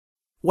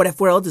What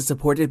If World is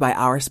supported by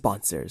our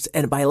sponsors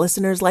and by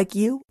listeners like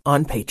you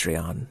on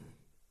Patreon.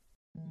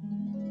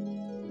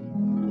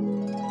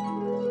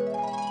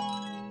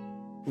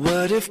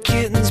 What if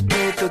kittens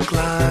played the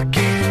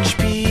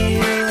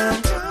glockenspiel?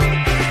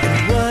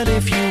 And what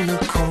if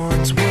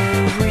unicorns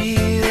were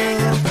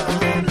real?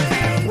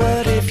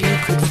 What if you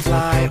could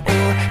fly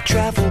or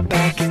travel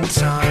back in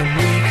time?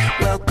 We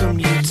welcome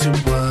you to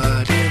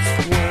What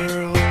If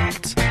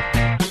World.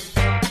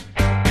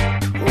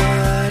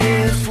 What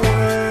If World?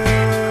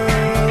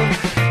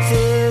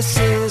 This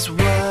is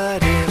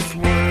What If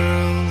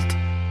World.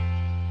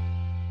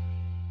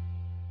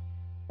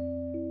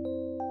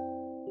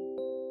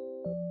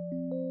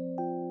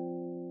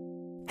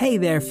 Hey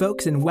there,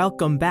 folks, and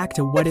welcome back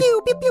to What If...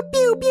 Pew, pew, pew,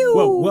 pew, pew.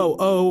 Whoa,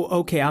 oh,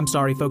 okay, I'm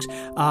sorry, folks.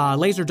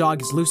 Laser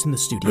Dog is loose in the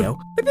studio.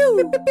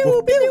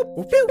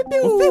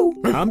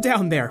 Calm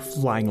down there,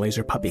 flying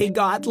laser puppy. He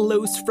got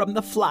loose from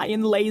the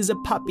Flying Laser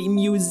Puppy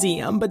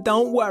Museum, but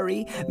don't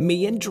worry,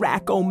 me and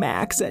Draco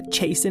Max are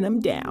chasing him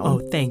down.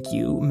 Oh, thank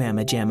you,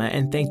 Mama Jamma,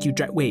 and thank you,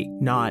 Wait,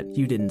 not,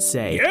 you didn't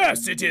say.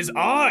 Yes, it is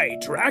I,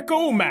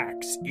 Draco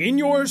Max, in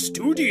your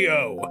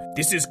studio.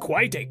 This is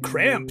quite a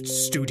cramped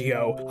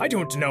studio. I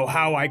don't know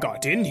how I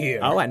got in here.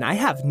 Oh, and I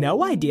have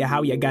no idea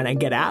how you're gonna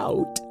get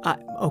out.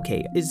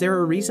 Okay, is there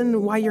a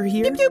reason why you're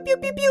here? Pew, pew,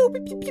 pew, pew,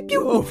 pew, pew,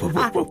 pew.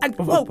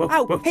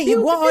 Hey,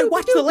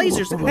 watch the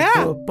lasers.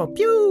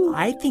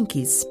 I think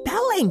he's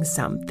spelling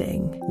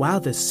something. Wow,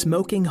 the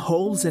smoking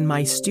holes in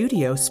my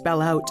studio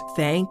spell out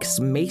thanks,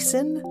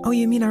 Mason? Oh,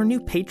 you mean our new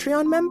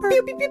Patreon member?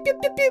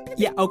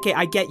 Yeah, okay,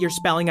 I get your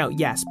spelling out.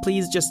 Yes,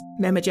 please just,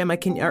 Mama Gemma,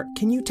 can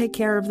you take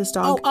care of this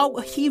dog?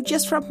 Oh, he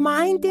just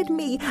reminded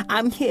me.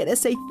 I'm here to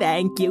say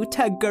thank you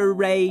to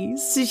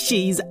Grace.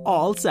 She's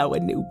also a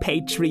new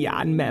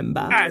Patreon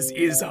member. As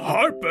is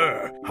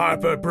Harper.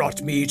 Harper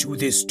brought me to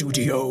this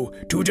studio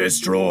to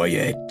destroy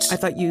it. I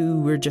thought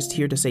you were just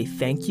here to say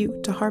thank you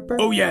to Harper?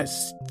 Oh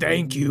yes,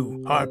 thank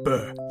you,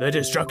 Harper. The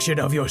destruction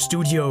of your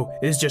studio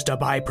is just a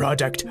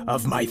byproduct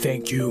of my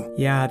thank you.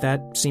 Yeah,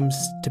 that seems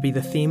to be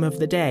the theme of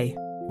the day.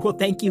 Well,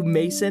 thank you,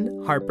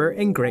 Mason, Harper,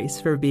 and Grace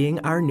for being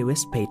our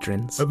newest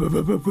patrons. Hey,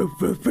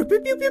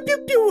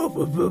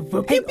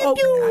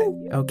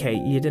 okay,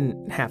 you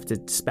didn't have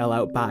to spell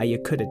out bye. You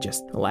could have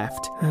just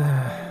left.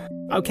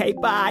 Okay,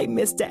 bye,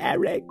 Mr.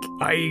 Eric.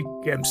 I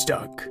am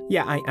stuck.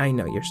 Yeah, I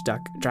know you're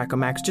stuck, Draco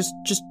Max. Just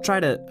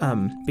try to,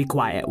 be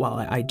quiet while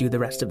I do the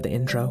rest of the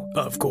intro.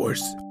 Of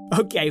course.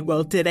 Okay,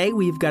 well, today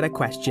we've got a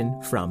question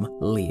from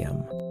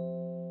Liam.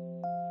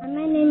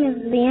 My name is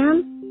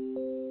Liam.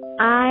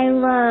 I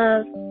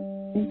love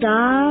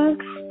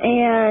dogs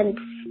and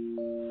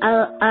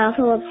I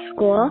also love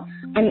school.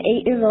 I'm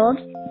 8 years old,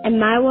 and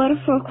my What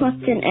If World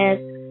question is,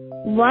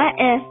 what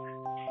if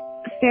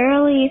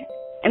Fairly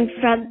and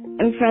Fred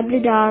the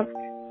dog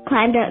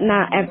climbed up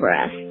Mount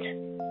Everest?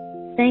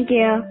 Thank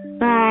you.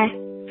 Bye.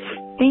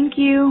 Thank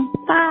you.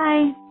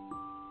 Bye.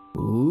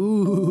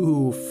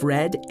 Ooh,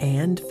 Fred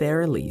and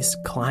Fairlise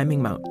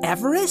climbing Mount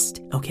Everest?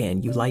 Okay,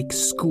 and you like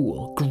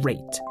school.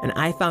 Great. And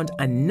I found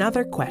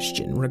another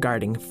question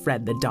regarding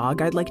Fred the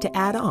dog I'd like to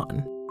add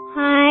on.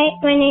 Hi,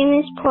 my name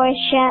is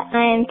Portia.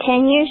 I am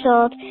 10 years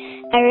old.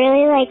 I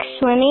really like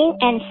swimming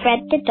and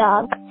Fred the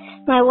dog.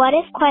 My what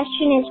if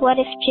question is, what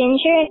if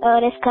Ginger and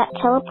Otis got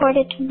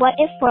teleported to What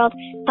If World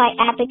by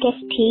Abacus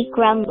T.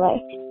 Grumbler?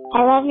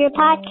 I love your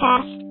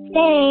podcast.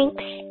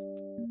 Thanks.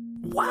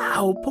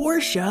 Wow,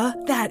 Portia,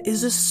 that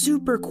is a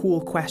super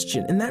cool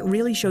question, and that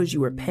really shows you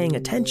were paying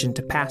attention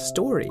to past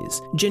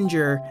stories.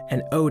 Ginger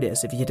and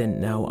Otis, if you didn't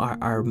know,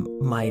 are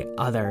my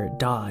other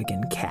dog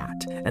and cat,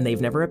 and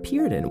they've never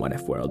appeared in What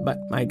If World, but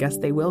I guess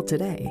they will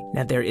today.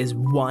 Now, there is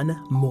one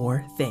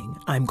more thing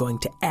I'm going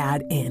to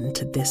add in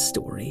to this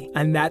story,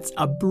 and that's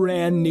a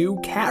brand new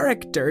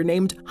character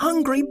named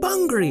Hungry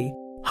Bungry.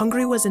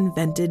 Hungry was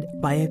invented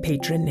by a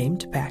patron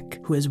named Peck,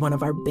 who is one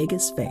of our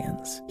biggest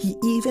fans. He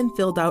even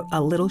filled out a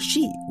little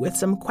sheet with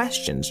some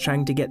questions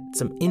trying to get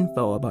some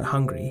info about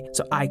Hungry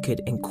so I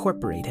could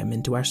incorporate him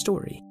into our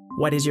story.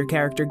 What is your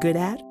character good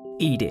at?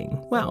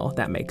 Eating. Well,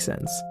 that makes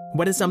sense.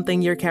 What is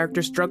something your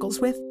character struggles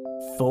with?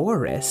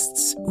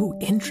 Forests. Ooh,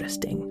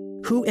 interesting.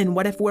 Who in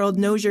What If World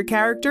knows your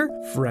character?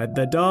 Fred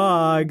the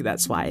dog.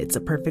 That's why it's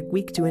a perfect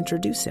week to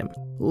introduce him.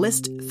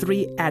 List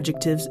 3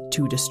 adjectives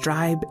to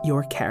describe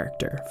your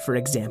character. For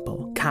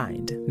example,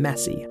 kind,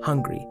 messy,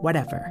 hungry,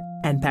 whatever.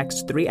 And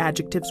Peck's 3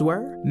 adjectives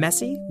were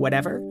messy,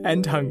 whatever,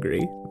 and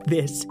hungry.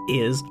 This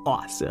is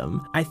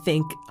awesome. I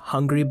think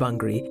Hungry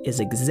Bungry is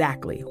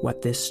exactly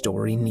what this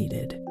story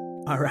needed.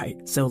 All right,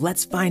 so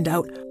let's find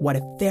out what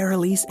if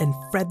Fairlise and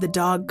Fred the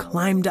dog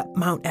climbed up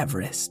Mount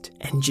Everest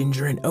and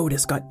Ginger and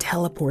Otis got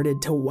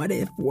teleported to What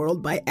If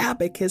World by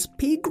Abacus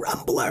P.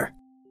 Grumbler.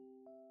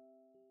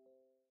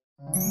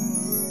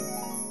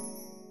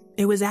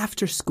 It was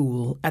after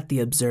school at the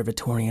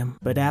observatorium,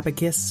 but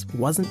Abacus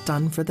wasn't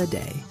done for the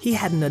day. He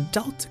had an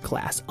adult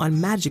class on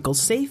magical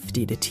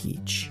safety to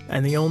teach,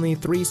 and the only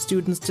 3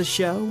 students to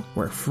show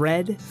were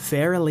Fred,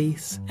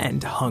 Fairlise,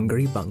 and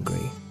Hungry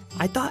Bungry.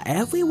 I thought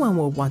everyone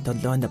would want to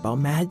learn about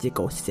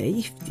magical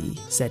safety,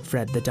 said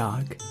Fred the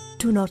dog.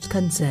 Do not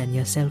concern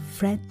yourself,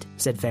 Fred,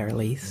 said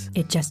Verilise.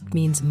 It just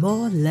means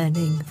more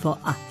learning for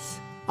us.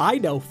 I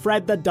know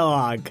Fred the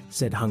dog,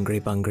 said Hungry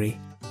Bungry.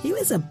 He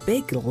was a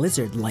big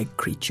lizard-like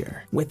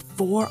creature with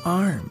 4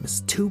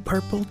 arms, 2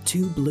 purple,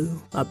 2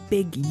 blue, a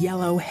big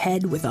yellow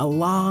head with a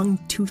long,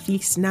 toothy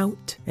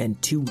snout,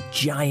 and 2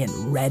 giant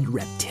red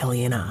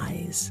reptilian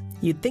eyes.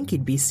 You'd think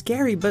he'd be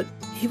scary, but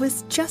he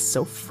was just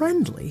so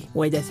friendly.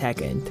 Wait a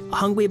second.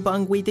 Hungry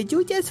Bungry, did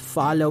you just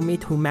follow me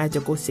to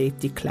magical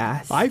safety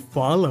class? I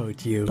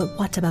followed you. But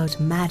what about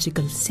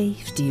magical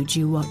safety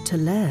do you want to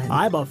learn?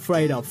 I'm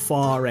afraid of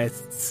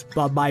forests,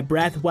 but my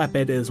breath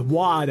weapon is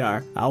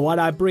water. And when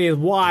I breathe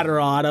water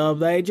on them,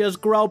 they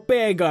just grow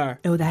bigger.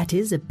 Oh, that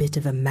is a bit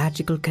of a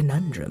magical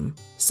conundrum.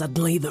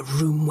 Suddenly the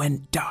room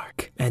went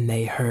dark, and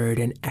they heard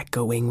an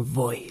echoing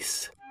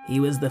voice. He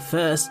was the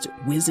first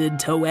wizard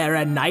to wear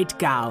a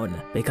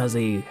nightgown because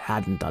he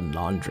hadn't done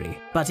laundry.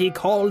 But he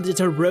called it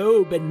a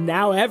robe, and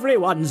now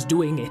everyone's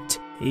doing it.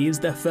 He's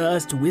the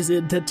first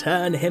wizard to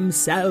turn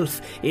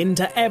himself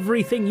into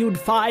everything you'd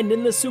find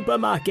in the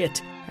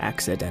supermarket,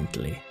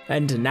 accidentally.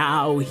 And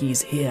now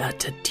he's here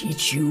to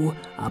teach you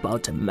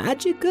about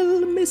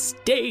magical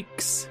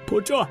mistakes.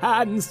 Put your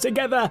hands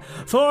together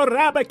for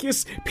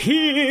Abacus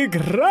P.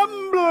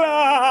 Grumbler!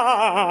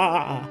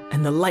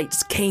 And the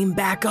lights came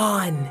back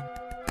on.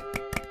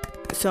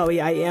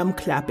 Sorry, I am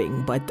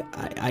clapping, but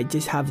I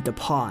just have the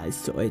pause,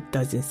 so it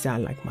doesn't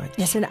sound like much.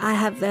 Yes, and I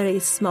have very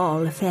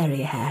small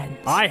fairy hands.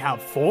 I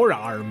have 4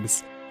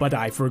 arms, but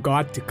I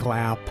forgot to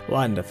clap.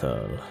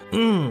 Wonderful.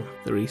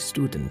 3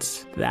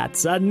 students.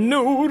 That's a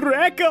new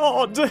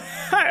record!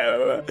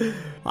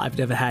 I've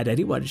never had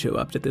anyone show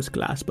up to this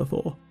class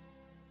before.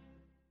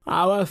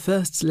 Our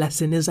first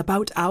lesson is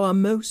about our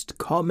most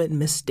common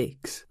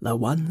mistakes, the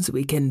ones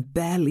we can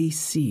barely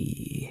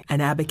see.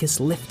 And Abacus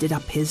lifted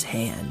up his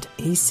hand.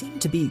 He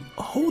seemed to be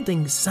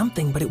holding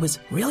something, but it was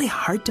really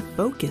hard to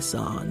focus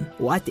on.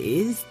 What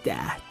is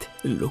that?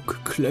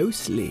 Look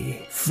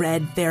closely.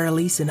 Fred,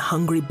 Verilise, and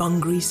Hungry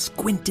Bungry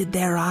squinted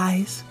their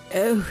eyes.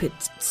 Oh,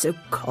 it's so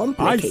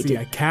complicated. I see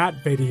a cat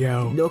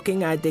video.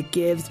 Looking at it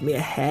gives me a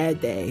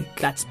headache.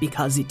 That's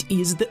because it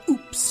is the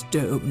Oop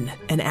Stone.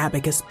 And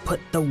Abacus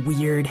put the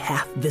weird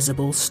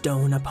half-visible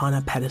stone upon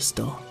a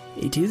pedestal.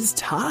 It is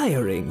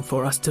tiring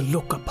for us to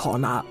look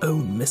upon our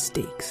own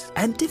mistakes,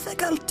 and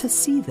difficult to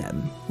see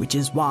them, which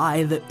is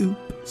why the Oop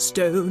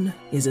Stone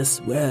is a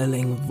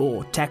swirling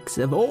vortex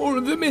of all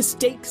the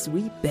mistakes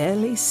we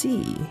barely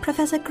see.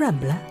 Professor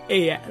Grumbler?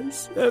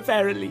 Yes,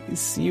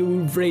 Verilise,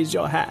 you've raised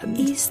your hand.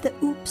 Is the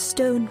Oop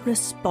Stone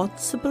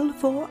responsible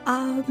for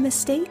our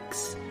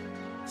mistakes?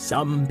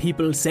 Some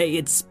people say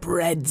it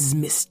spreads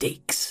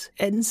mistakes,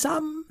 and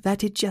some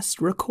that it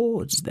just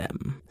records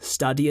them.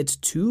 Study it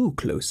too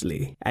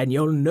closely, and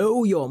you'll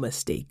know your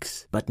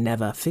mistakes, but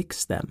never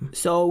fix them.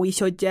 So we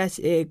should just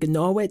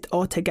ignore it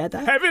altogether?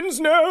 Heavens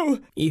no!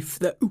 If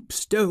the Oop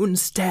Stone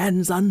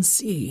stands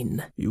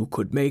unseen, you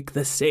could make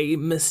the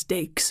same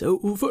mistakes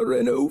over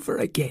and over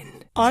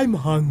again. I'm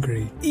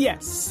hungry.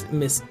 Yes,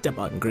 Mr.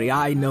 Bungry,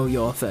 I know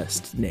your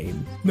first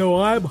name.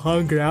 No, I'm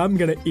hungry. I'm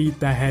gonna eat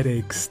the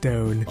headache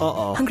stone.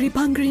 Uh-oh. Hungry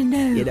Bungry,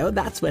 no. You know,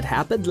 that's what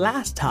happened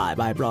last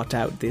time I brought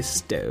out this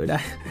stone.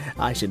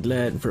 I should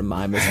learn from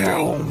my mistake.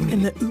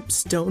 And the Oop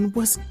Stone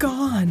was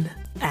gone.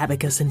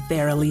 Abacus and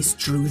Verilise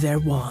drew their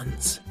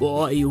wands.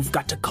 Boy, you've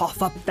got to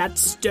cough up that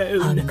stone.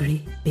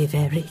 Hungry, be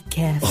very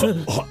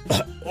careful.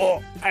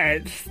 Oh,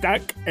 it's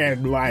stuck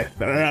in my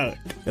throat.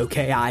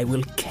 Okay, I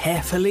will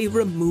carefully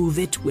remove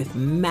it with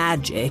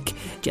magic.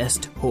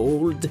 Just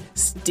hold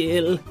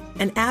still.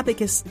 And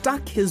Abacus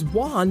stuck his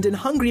wand in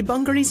Hungry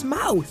Bungry's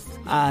mouth.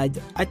 I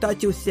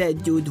thought you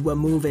said you'd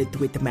remove it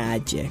with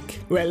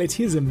magic. Well, it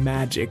is a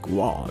magic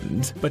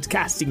wand, but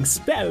casting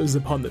spells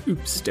upon the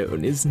Oop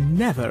Stone is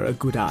never a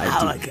good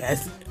idea.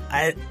 Abacus,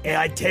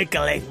 I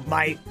tickling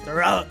my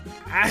throat.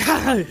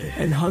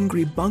 And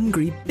Hungry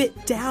Bungry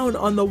bit down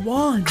on the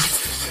wand.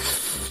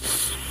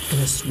 In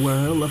a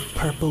swirl of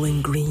purple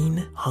and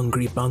green,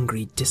 Hungry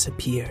Bungry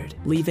disappeared,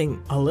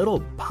 leaving a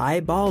little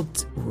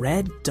piebald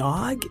red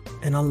dog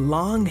and a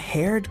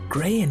long-haired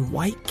gray and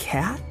white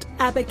cat.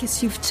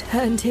 Abacus, you've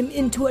turned him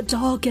into a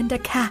dog and a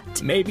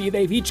cat. Maybe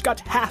they've each got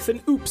half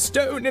an Oop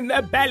Stone in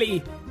their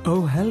belly.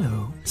 Oh,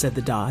 hello, said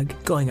the dog,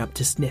 going up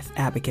to sniff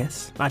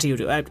Abacus. What do you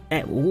do?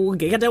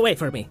 Get away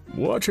from me.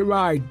 What am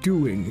I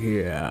doing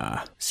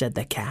here? Said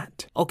the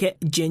cat. Okay,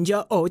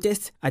 Ginger,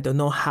 Otis, I don't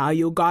know how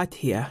you got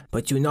here,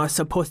 but you're not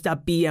supposed to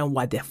be in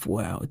What If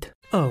World.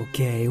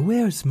 Okay,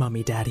 where's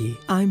Mommy Daddy?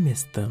 I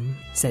missed them,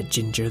 said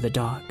Ginger the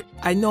dog.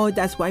 I know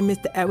that's why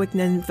Mr. Eric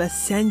never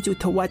sent you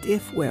to What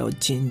If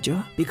World,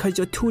 Ginger, because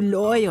you're too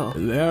loyal.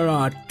 There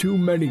are too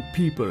many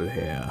people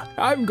here.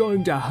 I'm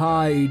going to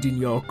hide in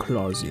your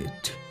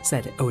closet,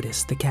 said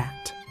Otis the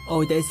cat.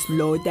 Otis,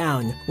 slow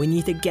down. We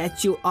need to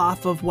get you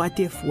off of What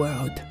If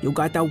World. You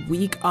got a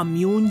weak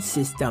immune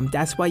system.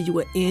 That's why you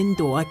were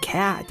indoor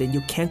cat and you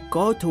can't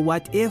go to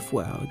What If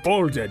World.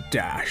 Hold it,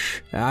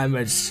 Dash. I'm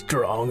as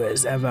strong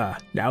as ever.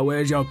 Now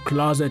where's your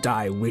closet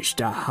I wish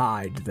to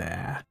hide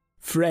there?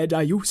 Fred,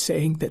 are you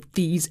saying that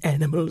these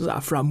animals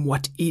are from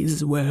What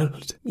Is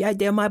World? Yeah,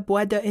 they're my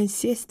brother and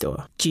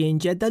sister.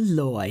 Ginger the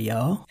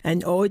loyal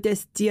and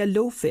Otis the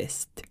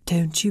aloofist.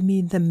 Don't you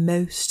mean the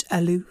most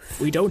aloof?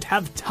 We don't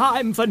have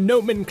time for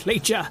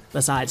nomenclature.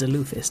 Besides,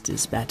 aloofist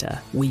is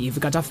better. We've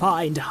got to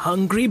find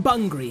Hungry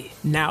Bungry.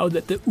 Now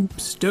that the Oop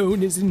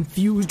Stone is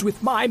infused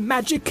with my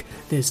magic,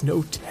 there's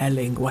no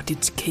telling what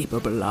it's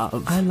capable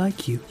of. I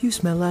like you. You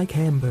smell like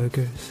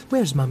hamburgers.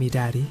 Where's Mommy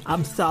Daddy?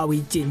 I'm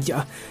sorry,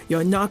 Ginger.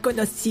 You're not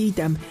gonna see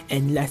them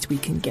unless we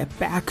can get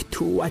back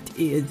to What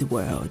Is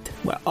World.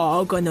 We're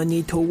all gonna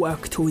need to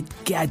work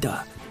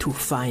together to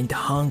find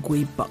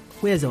Hungry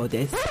Where's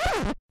Otis?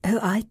 Oh,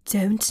 I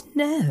don't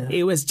know.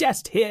 He was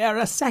just here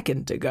a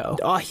second ago.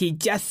 Oh, he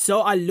just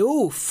so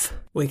aloof.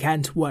 We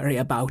can't worry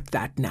about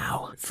that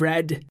now.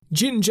 Fred,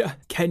 Ginger,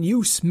 can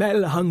you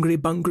smell Hungry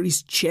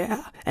Bungry's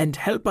chair and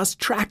help us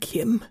track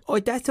him? Oh,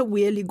 that's a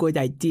really good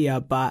idea,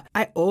 but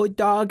I old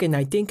dog and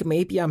I think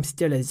maybe I'm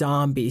still a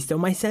zombie, so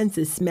my sense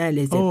of smell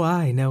isn't... Oh,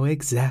 I know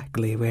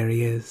exactly where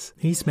he is.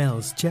 He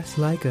smells just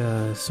like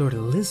a sort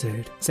of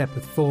lizard, except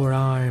with 4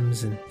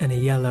 arms and a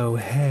yellow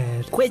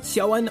head. Quit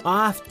showing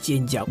off,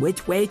 Ginger.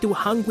 Which way to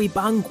Hungry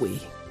Bungry?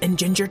 And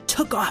Ginger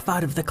took off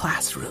out of the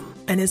classroom.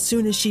 And as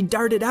soon as she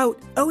darted out,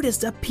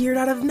 Otis appeared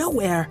out of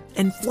nowhere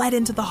and fled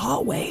into the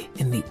hallway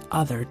in the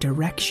other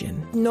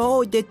direction.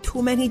 No, there are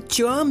too many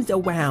germs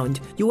around.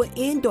 You an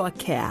indoor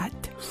cat.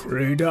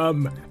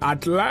 Freedom,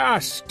 at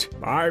last!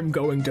 I'm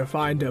going to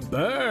find a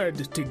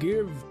bird to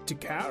give to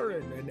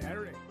Karen and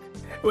Eric.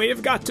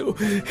 We've got to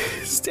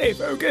stay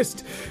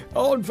focused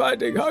on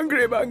finding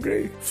Hungry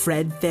Bungry.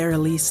 Fred,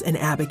 Fairlise, and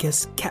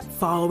Abacus kept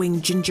following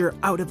Ginger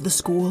out of the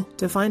school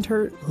to find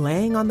her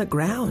laying on the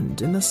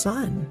ground in the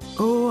sun.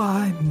 Oh,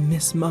 I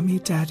miss Mommy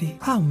Daddy.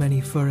 How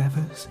many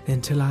forevers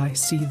until I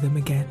see them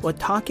again? Well,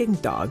 talking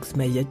dogs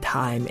measure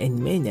time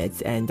in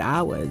minutes and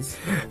hours.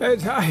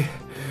 And I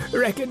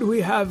reckon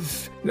we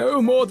have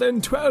no more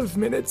than 12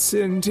 minutes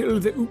until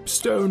the Oop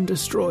Stone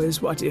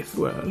destroys What If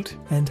World.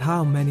 And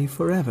how many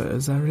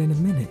forevers are in a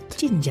minute?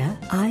 Ginger,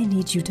 I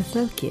need you to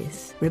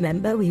focus.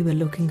 Remember we were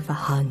looking for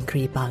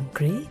Hungry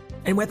Bungry?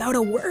 And without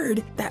a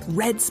word, that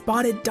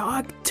red-spotted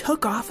dog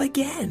took off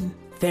again.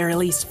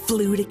 Fairlise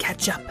flew to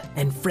catch up,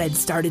 and Fred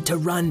started to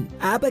run.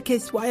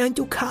 Abacus, why aren't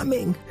you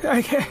coming?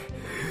 I can't.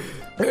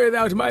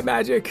 Without my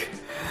magic,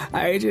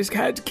 I just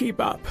can't keep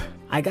up.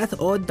 I guess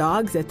old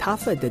dogs are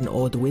tougher than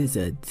old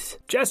wizards.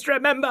 Just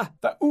remember,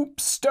 the Oop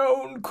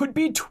Stone could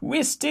be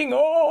twisting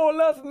all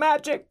of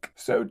magic,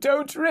 so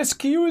don't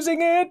risk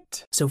using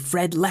it. So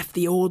Fred left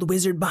the old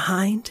wizard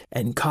behind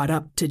and caught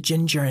up to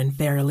Ginger and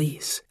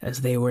Fairlise as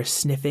they were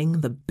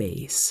sniffing the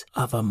base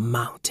of a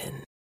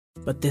mountain.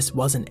 But this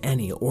wasn't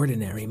any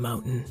ordinary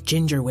mountain.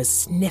 Ginger was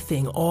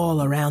sniffing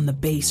all around the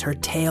base, her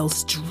tail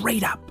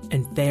straight up,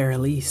 and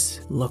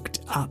Fairlise looked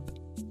up.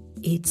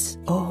 It's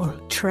all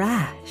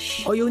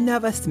trash. Oh, you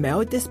never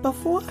smelled this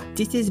before?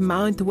 This is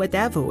Mount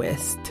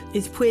Whateverest.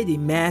 It's pretty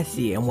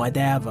messy and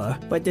whatever,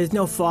 but there's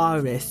no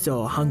forest,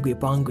 so Hungry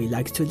Bungry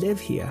likes to live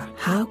here.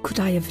 How could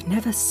I have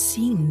never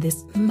seen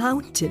this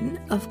mountain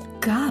of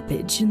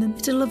garbage in the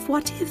middle of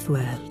What If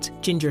World?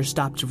 Ginger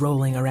stopped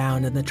rolling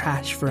around in the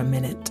trash for a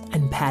minute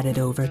and padded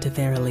over to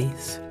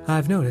Fairlise.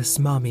 I've noticed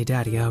Mommy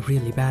Daddy are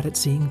really bad at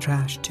seeing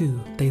trash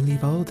too. They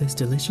leave all this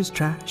delicious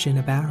trash in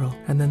a barrel,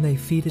 and then they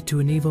feed it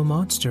to an evil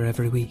monster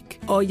every week.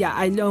 Oh yeah,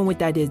 I know what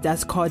that is.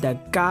 That's called a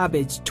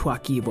garbage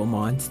truck evil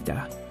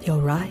monster. You're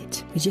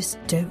right. We just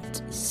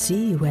don't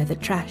see where the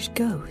trash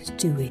goes,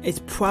 do we?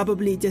 It's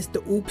probably just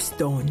the Oop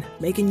Stone,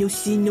 making you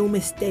see new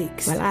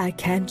mistakes. Well, I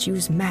can't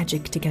use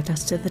magic to get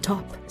us to the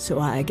top, so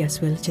I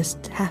guess we'll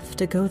just have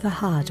to go the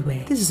hard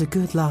way. This is a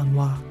good long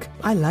walk.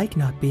 I like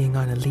not being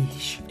on a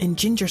leash. And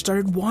Ginger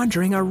started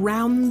wandering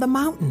around the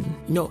mountain.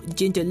 No,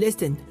 Ginger,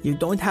 listen. You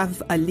don't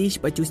have a leash,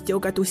 but you still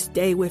got to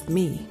stay with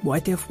me.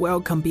 What If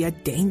World can be a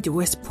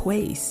dangerous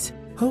place?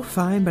 Oh,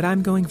 fine, but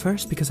I'm going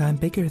first because I'm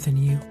bigger than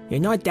you. You're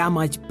not that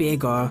much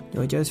bigger.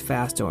 You're just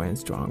faster and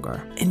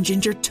stronger. And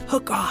Ginger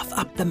took off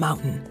up the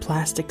mountain.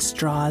 Plastic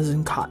straws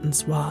and cotton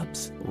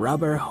swabs,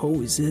 rubber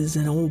hoses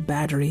and old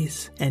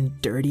batteries, and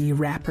dirty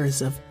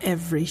wrappers of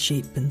every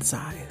shape and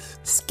size,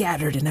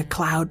 scattered in a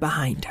cloud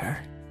behind her.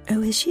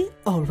 Oh, is she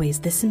always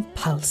this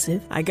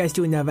impulsive? I guess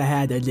you never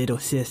had a little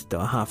sister,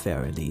 huh,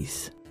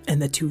 Fairlise?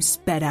 And the two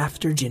sped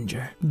after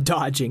Ginger,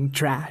 dodging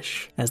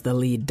trash as the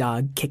lead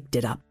dog kicked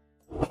it up.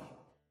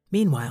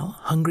 Meanwhile,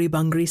 Hungry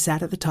Bungry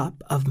sat at the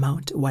top of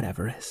Mount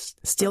Whateverest,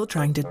 still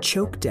trying to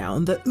choke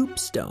down the Oop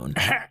Stone.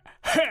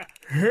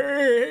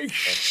 He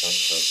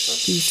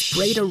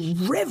sprayed a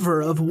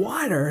river of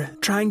water,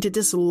 trying to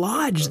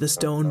dislodge the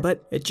stone,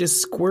 but it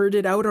just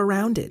squirted out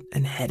around it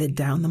and headed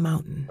down the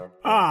mountain.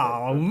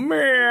 Oh,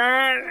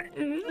 man!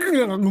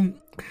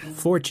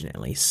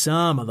 Fortunately,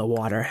 some of the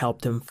water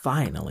helped him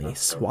finally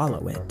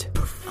swallow it.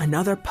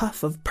 Another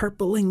puff of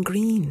purple and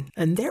green,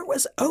 and there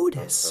was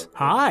Otis.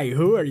 Hi,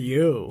 who are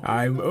you?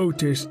 I'm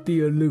Otis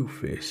the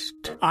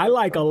Aloofist. I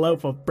like a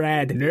loaf of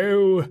bread.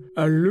 No,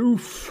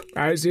 aloof,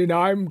 as in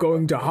I'm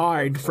going to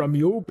hide from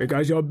you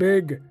because you're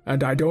big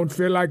and I don't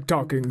feel like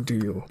talking to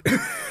you.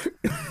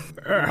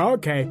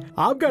 Okay,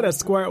 I'm gonna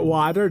squirt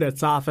water to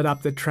soften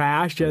up the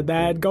trash and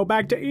then go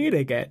back to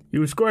eating it.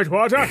 You squirt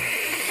water?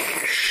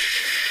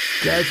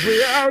 Get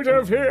me out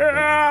of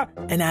here!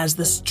 And as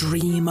the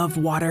stream of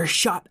water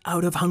shot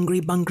out of Hungry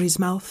Bungry's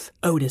mouth,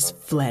 Otis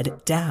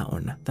fled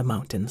down the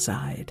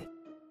mountainside.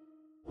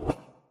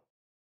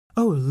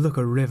 Oh, look,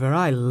 a river.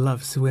 I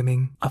love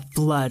swimming. A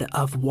flood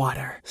of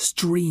water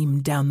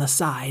streamed down the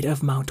side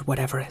of Mount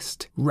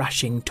Whateverest,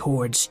 rushing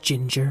towards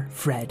Ginger,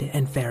 Fred,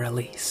 and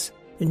Fairelise.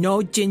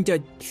 No, Ginger,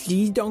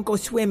 please don't go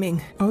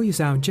swimming. Oh, you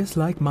sound just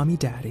like Mommy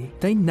Daddy.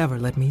 They never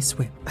let me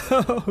swim.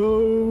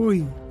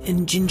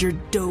 And Ginger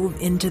dove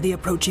into the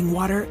approaching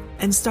water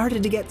and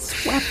started to get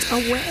swept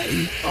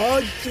away.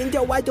 Oh,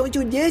 Ginger, why don't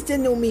you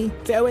listen to me?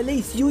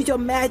 Fairelise, use your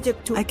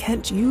magic to... I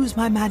can't use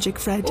my magic,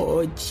 Fred.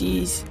 Oh,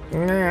 jeez.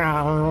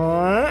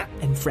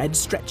 And Fred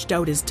stretched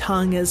out his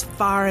tongue as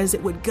far as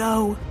it would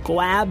go.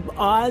 Grab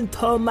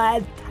onto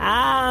my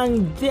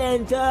tongue,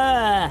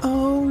 Ginger.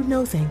 Oh,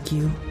 no thank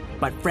you.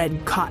 But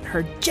Fred caught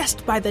her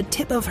just by the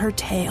tip of her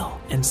tail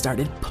and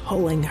started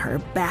pulling her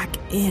back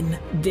in.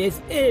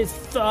 This is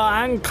so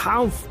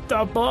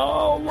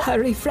uncomfortable.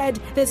 Hurry, Fred,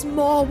 there's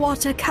more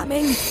water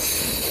coming.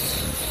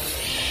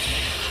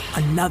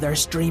 Another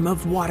stream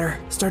of water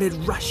started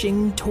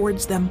rushing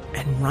towards them,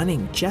 and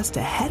running just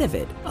ahead of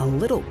it, a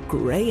little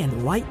gray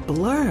and white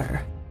blur.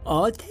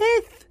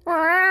 Otis?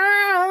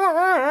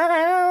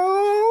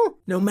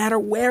 No matter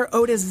where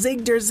Otis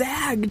zigged or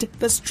zagged,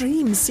 the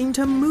stream seemed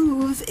to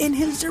move in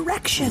his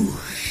direction.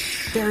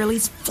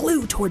 Fairelise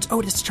flew towards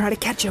Otis to try to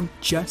catch him,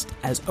 just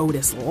as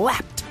Otis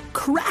leapt,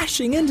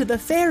 crashing into the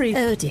fairies.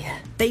 Oh dear.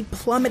 They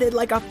plummeted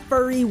like a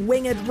furry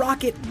winged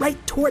rocket right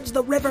towards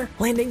the river,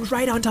 landing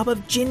right on top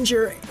of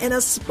Ginger in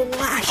a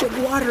splash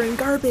of water and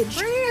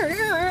garbage.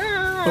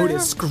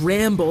 Otis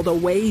scrambled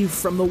away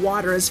from the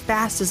water as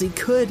fast as he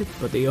could,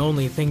 but the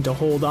only thing to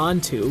hold on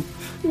to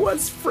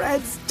was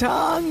Fred's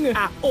tongue.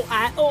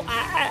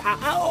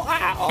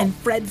 And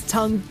Fred's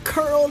tongue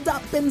curled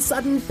up in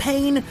sudden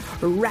pain,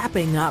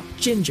 wrapping up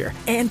Ginger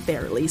and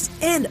Fairelise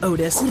and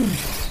Otis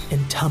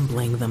and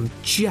tumbling them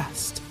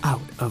just out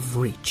of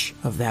reach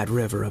of that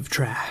river of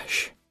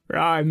trash.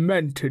 I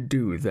meant to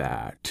do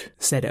that,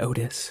 said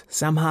Otis,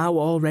 somehow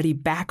already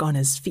back on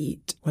his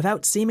feet,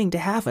 without seeming to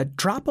have a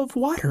drop of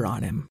water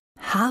on him.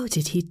 How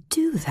did he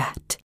do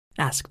that?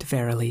 Asked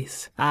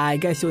Fairelise. I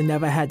guess you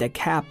never had a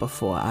cat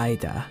before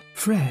either.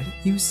 Fred,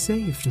 you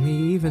saved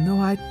me even though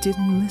I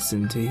didn't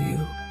listen to you.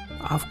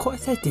 Of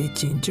course I did,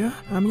 Ginger.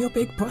 I'm your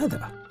big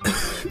brother.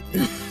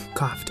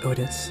 Coughed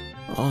Otis.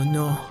 Oh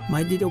no,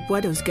 my little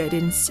brother's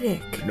getting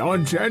sick.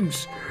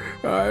 Nonsense.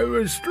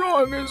 I'm as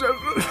strong as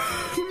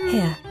ever.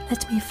 Here,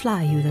 let me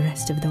fly you the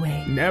rest of the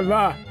way.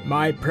 Never.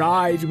 My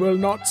pride will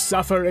not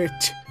suffer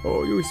it.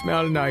 Oh, you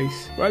smell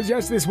nice. Well,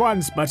 just this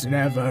once, but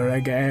never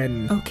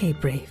again. Okay,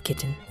 brave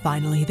kitten.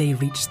 Finally, they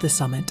reached the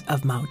summit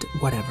of Mount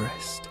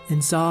Whateverest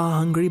and saw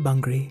Hungry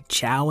Bungry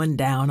chowing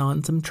down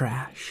on some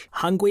trash.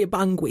 Hungry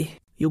Bungry,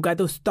 you got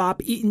to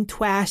stop eating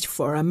trash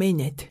for a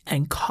minute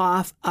and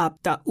cough up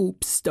the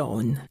oops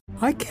stone.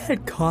 I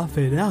can't cough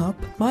it up.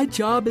 My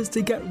job is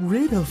to get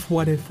rid of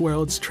What If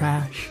World's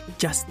trash.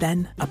 Just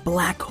then, a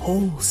black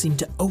hole seemed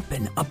to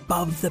open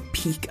above the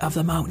peak of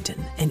the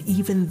mountain, and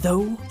even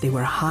though they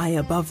were high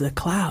above the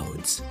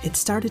clouds, it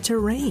started to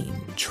rain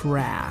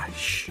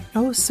trash.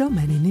 Oh, so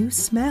many new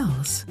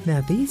smells.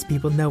 Now these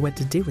people know what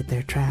to do with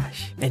their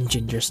trash. And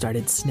Ginger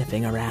started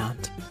sniffing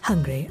around.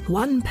 Hungry,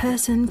 one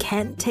person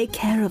can't take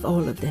care of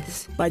all of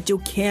this. But you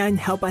can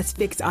help us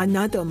fix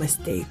another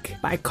mistake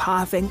by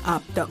coughing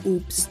up the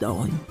oops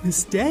stone.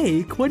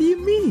 Mistake? What do you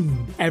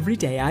mean? Every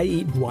day I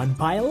eat one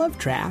pile of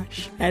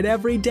trash, and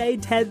every day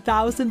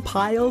 10,000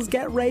 piles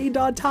get rained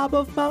on top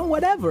of Mount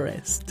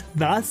Whateverest,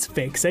 thus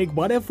fixing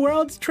What If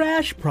World's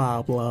trash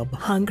problem.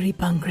 Hungry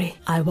Bungry,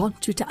 I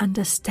want you to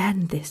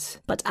understand this,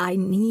 but I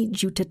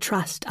need you to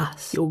trust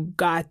us. You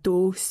got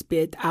to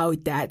spit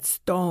out that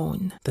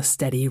stone. The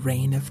steady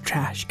rain of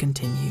trash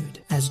continued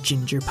as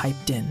Ginger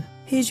piped in.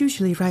 He's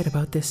usually right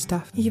about this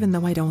stuff, even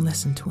though I don't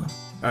listen to him.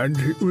 And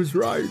he was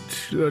right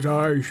that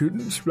I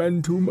shouldn't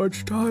spend too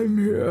much time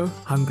here.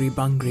 Hungry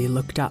Bungry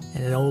looked up,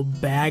 and an old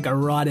bag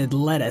of rotted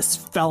lettuce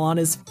fell on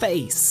his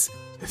face.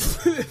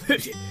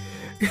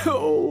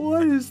 Oh,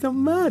 what is the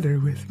matter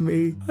with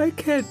me? I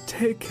can't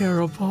take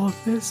care of all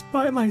this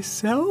by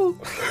myself.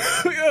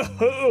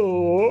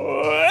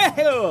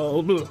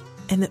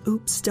 and the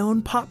Oops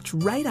stone popped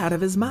right out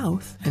of his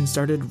mouth and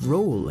started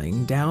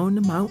rolling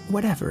down Mount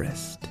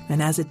Whateverest.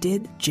 And as it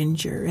did,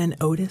 Ginger and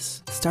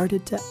Otis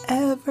started to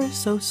ever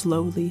so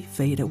slowly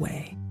fade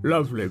away.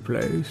 Lovely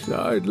place.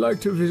 I'd like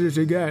to visit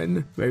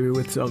again, maybe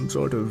with some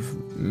sort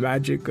of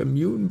magic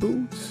immune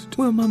boost.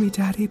 Will Mommy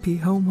Daddy be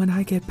home when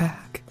I get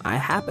back? I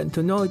happen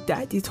to know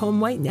Daddy's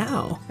home right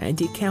now, and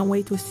he can't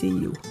wait to see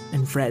you.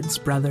 And Fred's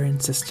brother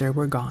and sister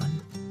were gone.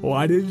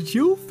 Why did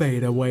you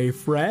fade away,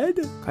 Fred?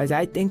 'Cause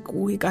I think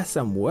we got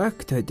some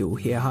work to do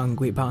here,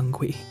 Hungry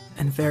Bungry.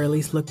 And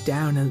Fairlies looked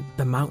down at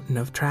the mountain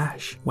of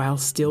trash, while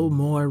still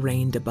more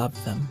rained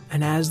above them.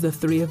 And as the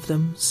three of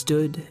them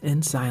stood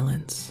in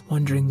silence,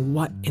 wondering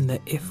what in the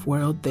if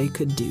world they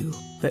could do,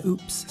 the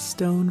Oops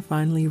stone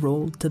finally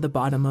rolled to the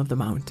bottom of the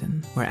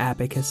mountain, where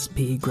Abacus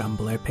P.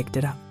 Grumbler picked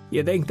it up.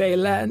 You think they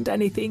learned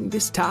anything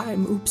this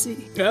time,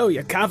 Oopsie? Oh,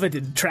 you're covered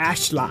in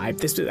trash slime.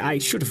 I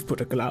should have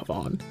put a glove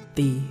on.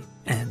 The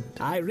end.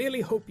 I really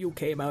hope you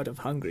came out of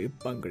Hungry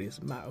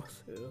Bungry's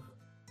mouth. Ugh.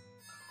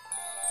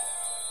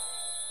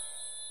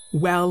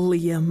 Well,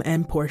 Liam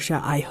and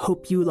Portia, I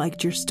hope you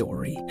liked your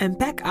story. And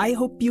Beck, I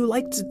hope you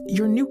liked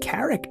your new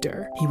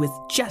character. He was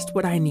just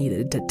what I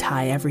needed to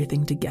tie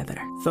everything together.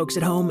 Folks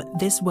at home,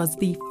 this was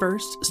the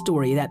first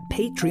story that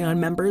Patreon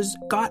members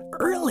got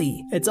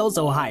early. It's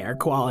also higher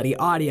quality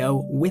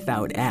audio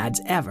without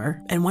ads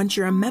ever. And once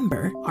you're a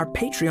member, our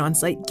Patreon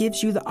site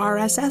gives you the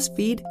RSS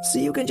feed so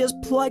you can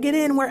just plug it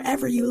in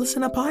wherever you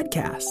listen to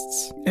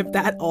podcasts. If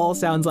that all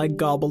sounds like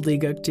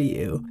gobbledygook to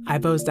you, I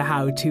post a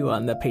how-to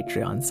on the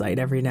Patreon site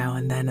every now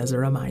and then as a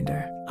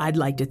reminder. I'd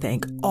like to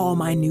thank all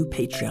my new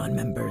Patreon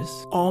members,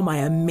 all my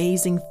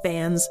amazing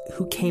fans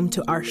who came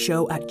to our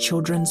show at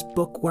Children's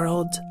Book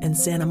World in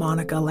Santa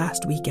Monica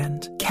last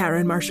weekend.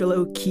 Karen Marshall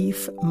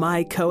O'Keefe,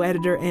 my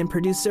co-editor and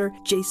producer,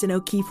 Jason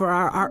O'Keefe for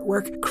our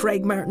artwork,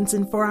 Craig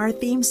Martinson for our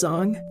theme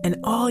song, and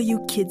all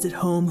you kids at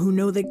home who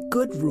know that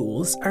good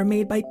rules are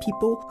made by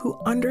people who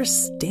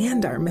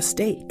understand our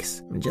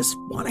mistakes and just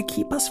want to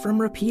keep us from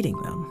repeating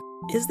them.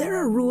 Is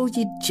there a rule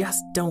you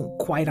just don't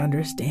quite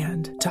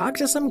understand? Talk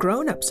to some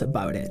grown-ups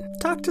about it.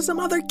 Talk to some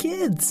other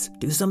kids.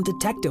 Do some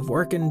detective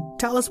work and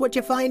tell us what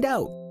you find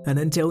out. And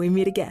until we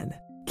meet again,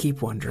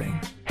 keep wondering.